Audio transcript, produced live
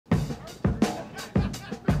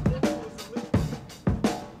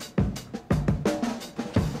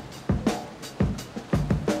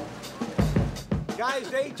guys,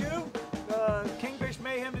 day 2, Kingfish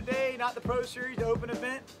Mayhem today, not the Pro Series, the open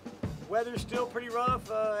event. Weather's still pretty rough.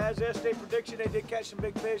 As yesterday predicted, they did catch some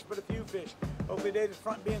big fish, but a few fish. Hopefully today, the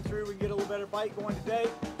front being through, we can get a little better bite going today.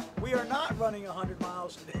 We are not running 100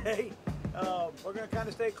 miles today. We're gonna kind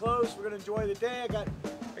of stay close. We're gonna enjoy the day. I got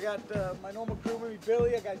my normal crew with me,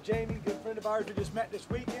 Billy. I got Jamie, good friend of ours we just met this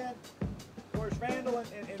weekend. Of course, Randall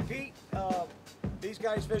and Pete. These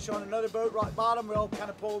guys fish on another boat, Rock Bottom. We all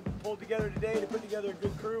kind of pulled together today to put together a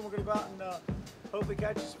good crew. We're going to go out and hopefully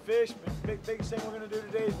catch some fish. But biggest thing we're going to do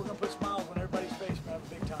today is we're going to put smiles on everybody's face. We're going to have a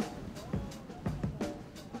big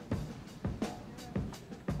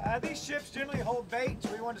time. These ships generally hold bait,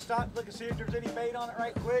 so we wanted to stop and look and see if there's any bait on it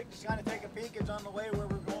right quick. Just kind of take a peek. It's on the way where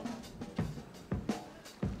we're going.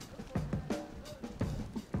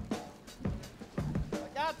 I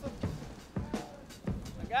got some.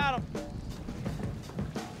 I got them.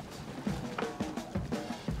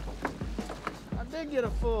 I did get a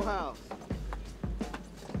full house.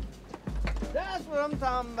 That's what I'm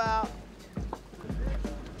talking about. Is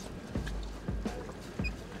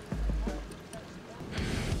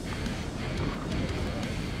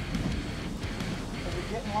it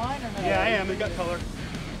getting line or no? Yeah, I am. They got color.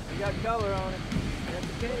 You got color on it. That's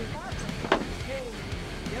the cave.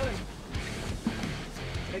 Get him.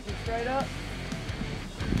 Take him straight up.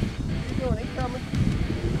 What are you doing? He's coming.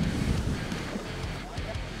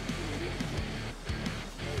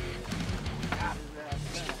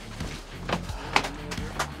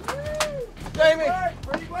 Jamie!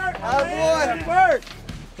 Pretty work! Oh boy! Pretty work!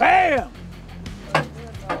 Bam!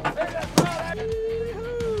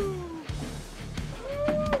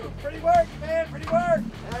 Pretty work, man! Pretty work!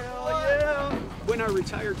 Hell yeah! When I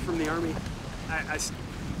retired from the Army, I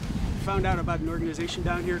found out about an organization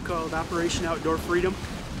down here called Operation Outdoor Freedom.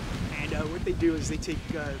 And what they do is they take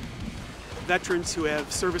veterans who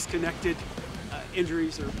have service-connected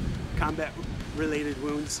injuries or combat-related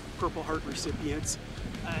wounds, Purple Heart recipients,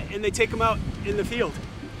 and they take them out in the field.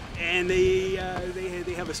 And they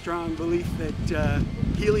have a strong belief that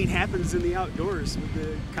healing happens in the outdoors with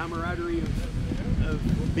the camaraderie of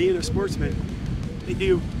being a sportsman. They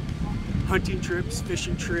do hunting trips,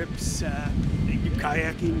 fishing trips, they do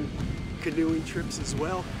kayaking, canoeing trips as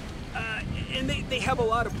well. And they have a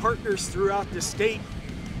lot of partners throughout the state.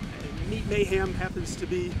 Meat Mayhem happens to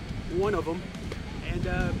be one of them. And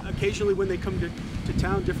occasionally when they come to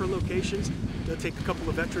town, different locations, they'll take a couple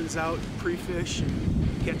of veterans out, pre-fish, and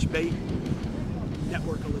catch bait,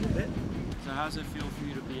 network a little bit. So how's it feel for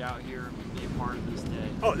you to be out here and be a part of this day?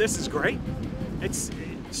 Oh, this is great. It's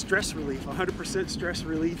stress relief, 100% stress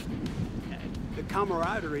relief. The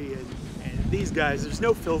camaraderie and these guys, there's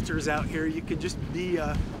no filters out here. You can just be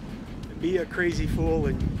a crazy fool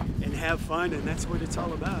and have fun, and that's what it's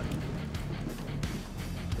all about.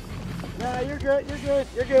 Nah, you're good, you're good,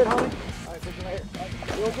 you're good, homie. All right, put him right here.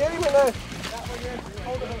 You'll get him in there. That one here.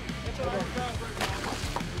 Hold it. That's what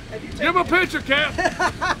I'm Give him a picture, Cap.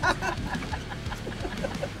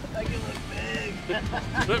 Make it look big.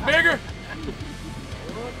 Look bigger.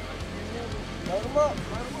 Load him up,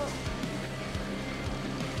 load him up.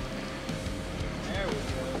 There we go.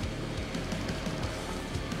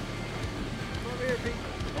 Come over here, Pete.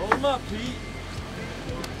 Hold him up, Pete.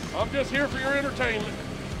 I'm just here for your entertainment.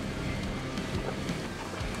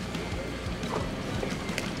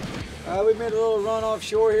 We made a little run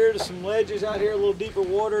offshore here to some ledges out here, a little deeper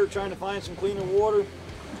water, trying to find some cleaner water.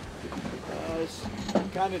 It's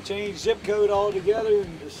kind of changed zip code altogether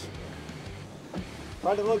and just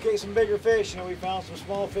tried to locate some bigger fish. You know, we found some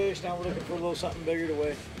small fish, now we're looking for a little something bigger to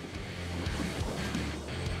weigh.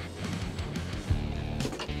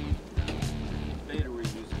 Bait are we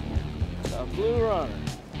using? A blue runner.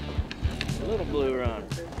 A little blue runner.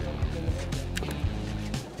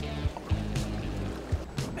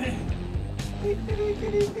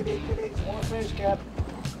 More fish, Cap.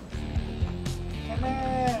 Come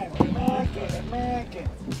on, come on,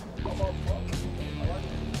 come on.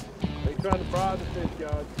 He's trying to bribe the fish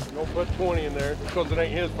guys. Don't put 20 in there because it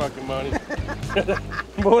ain't his fucking money.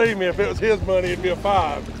 Believe me, if it was his money, it'd be a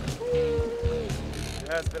 5. It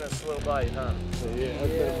has been a slow bite, huh? Yeah,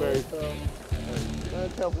 it's been a very tough. A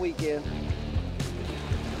tough weekend.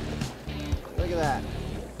 Look at that.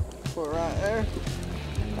 Put it right there.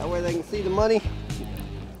 That way they can see the money.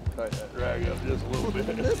 Tighten that drag up just a little bit.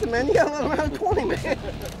 Listen, man, you got around 20, man.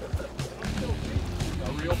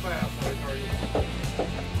 Not real fast, are you?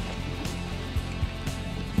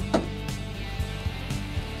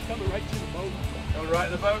 Coming right to the boat. Coming right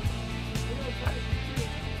in the boat?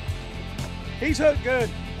 He's hooked good.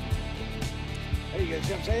 There you go,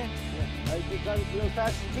 see what I'm saying? Right? You try to go as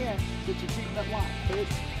fast as you can, get your feet in that line. But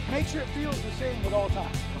make sure it feels the same at all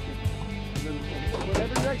times.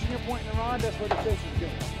 Whatever direction you're pointing the rod, that's where the fish is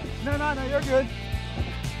going. No, you're good.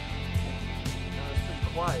 It's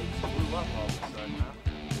pretty quiet. It blew up all of a sudden, huh?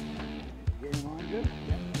 Getting on good?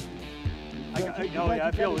 Yeah.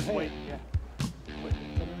 I feel his weight. Yeah.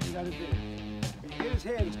 Whatever you gotta do. If you get his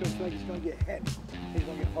head, it's gonna feel like it's gonna get heavy. He's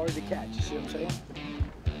gonna get hard to catch. You see what I'm saying?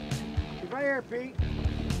 He's right here, Pete.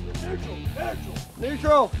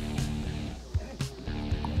 Neutral.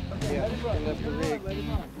 Okay, Yeah, let him run. lift the rig. Let him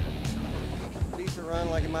run. Decent run,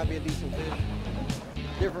 like it might be a decent fish.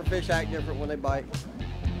 Different fish act different when they bite.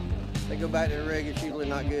 They go back to the rig, it's usually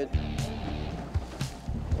not good.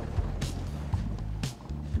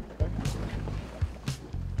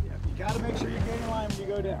 Yeah, you gotta make sure you're getting line when you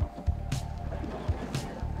go down.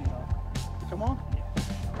 Come on.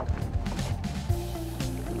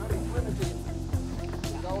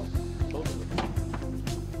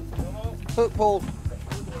 Hook pull.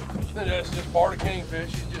 That's just part of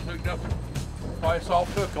kingfish. He's just hooked up by a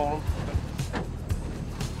soft hook on them.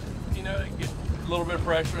 You know, they get a little bit of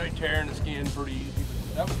pressure, they tearing the skin pretty easy.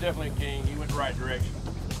 But that was definitely a king. He went the right direction.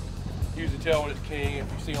 Usually tell when it's king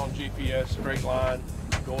if you see on GPS, straight line,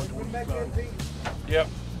 going towards the sun. Yep.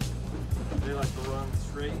 They like to run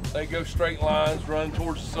straight. They go straight lines, run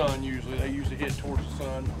towards the sun usually. They usually hit towards the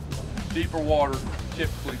sun. Deeper water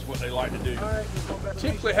typically is what they like to do.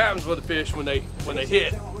 Typically happens with the fish when they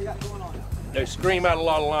hit, they scream out a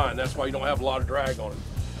lot of line. That's why you don't have a lot of drag on it.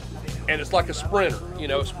 And it's like a sprinter. You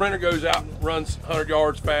know, a sprinter goes out, runs 100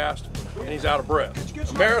 yards fast, and he's out of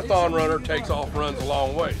breath. A marathon runner takes off, runs a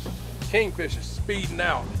long ways. Kingfish is speeding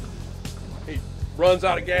out. He runs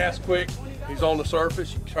out of gas quick. He's on the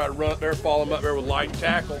surface. You try to run up there, follow him up there with light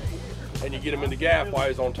tackle, and you get him in the gap while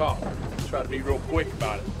he's on top. Try to be real quick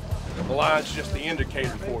about it. The line's just the indicator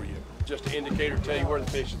for you. Just an indicator to tell you where the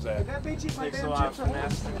fish is at. It takes a lot of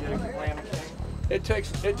finesse to get a clam king. It takes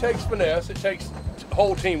finesse. It takes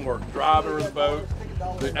whole teamwork. Driver of the boat,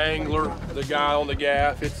 the angler, the guy on the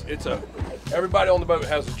gaff. Everybody on the boat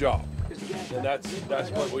has a job, and that's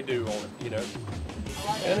what we do on it. You know,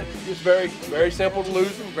 and it's just very simple to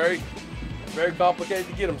lose them. Very complicated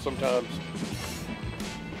to get them sometimes.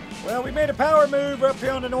 Well, we made a power move up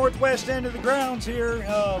here on the northwest end of the grounds here.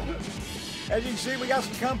 As you can see, we got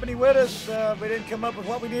some company with us. We didn't come up with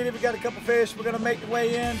what we needed. We got a couple fish. We're going to make the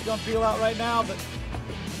way in. It's going to feel out right now, but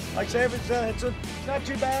like I said, it's not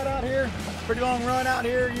too bad out here. Pretty long run out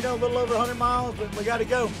here, you know, a little over 100 miles, but we got to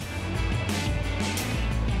go.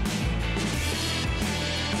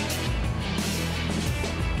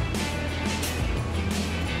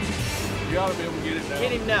 You ought to be able to get it now.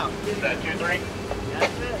 Get him now. Is that 2-3?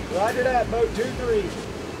 That's it. Roger that, boat 2-3.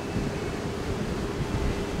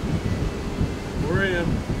 We're in.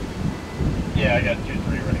 Yeah, I got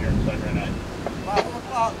 2-3 right here. It's like right now. 5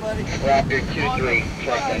 o'clock, buddy. Roger 2-3.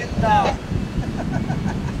 Check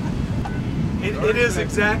it. It is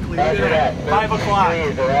exactly Roger that. 5 o'clock,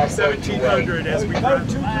 1700 as we Boat run.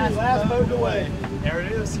 2-3, last boat away. There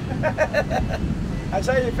it is. I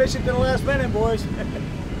tell you, fishing to the last minute, boys.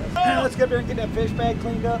 Let's go up there and get that fish bag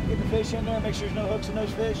cleaned up, get the fish in there, make sure there's no hooks in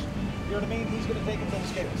those fish. You know what I mean? He's going to take them to the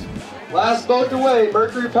scales. Last boat away,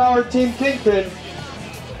 Mercury-powered Team Kingpin.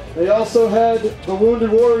 They also had the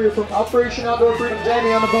Wounded Warrior from Operation Outdoor Freedom,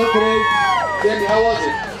 Jamie, on the boat today. Jamie, how was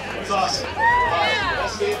it? It's awesome.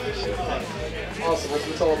 Best day of fishing of the life. Awesome, that's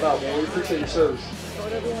what it's all about, man. We appreciate your service.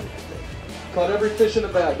 Caught every fish in the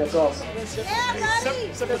bag, that's awesome. Except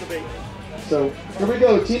for the bait. So, here we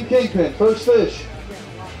go, Team Kingpin, first fish.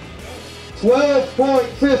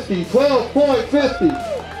 12.50, 12.50.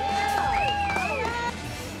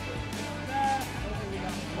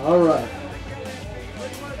 All right.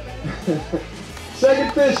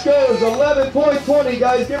 Second fish goes 11.20,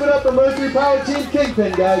 guys. Give it up for Mercury Power Team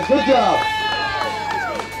Kingpin, guys. Good job.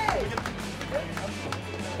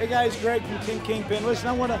 Hey guys, Greg from Team Kingpin. Listen,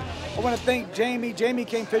 I want to thank Jamie. Jamie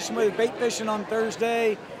came fishing with us, bait fishing on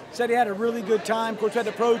Thursday. Said he had a really good time. Of course, we had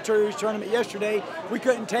the Pro Tours tournament yesterday. We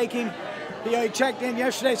couldn't take him. He checked in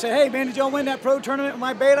yesterday, said, hey man, did y'all win that pro tournament with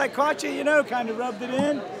my bait? I caught you, you know, kind of rubbed it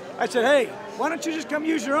in. I said, hey, why don't you just come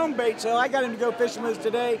use your own bait? So I got him to go fishing with us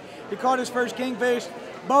today. He caught his first kingfish,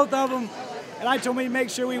 both of them. And I told him to make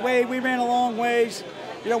sure we weighed. We ran a long ways.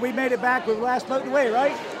 You know, we made it back with the last boat away,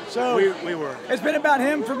 right? So We were. It's been about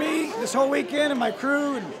him for me this whole weekend and my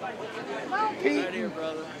crew and Pete and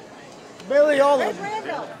Billy, all of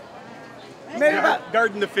them. Made it about,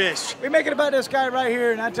 Guarding the fish. we make it about this guy right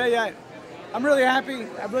here, and I tell you, I'm really happy.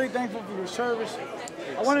 I'm really thankful for your service.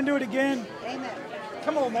 I want to do it again. Amen.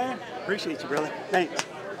 Come on, man. Appreciate you, brother. Thanks.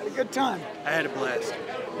 Had a good time. I had a blast.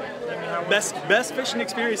 Best fishing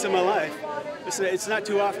experience of my life. It's not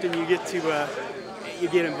too often you get to you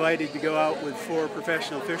get invited to go out with 4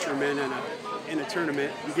 professional fishermen in a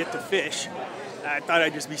tournament. You get to fish. I thought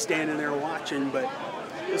I'd just be standing there watching, but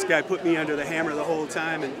this guy put me under the hammer the whole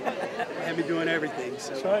time and had me doing everything.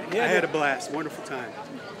 So right. Yeah, I had a blast. Wonderful time.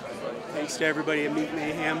 Thanks to everybody at Meat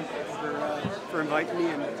Mayhem for inviting me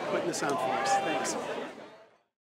and putting this on for us. Thanks.